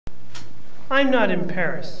I'm not in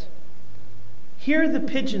Paris. Here the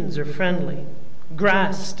pigeons are friendly.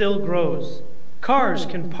 Grass still grows. Cars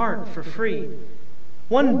can park for free.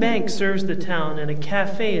 One bank serves the town and a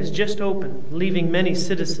cafe is just open, leaving many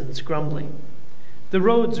citizens grumbling. The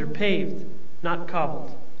roads are paved, not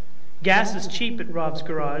cobbled. Gas is cheap at Rob's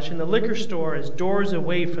garage and the liquor store is doors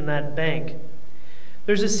away from that bank.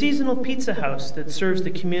 There's a seasonal pizza house that serves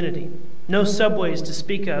the community. No subways to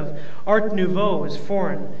speak of. Art Nouveau is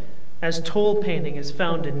foreign, as toll painting is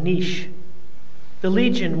found in niche. The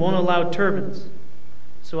Legion won't allow turbans,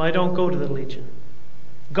 so I don't go to the Legion.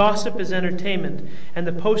 Gossip is entertainment, and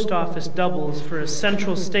the post office doubles for a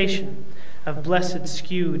central station of blessed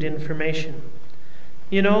skewed information.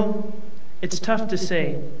 You know, it's tough to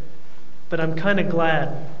say, but I'm kind of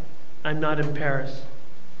glad I'm not in Paris.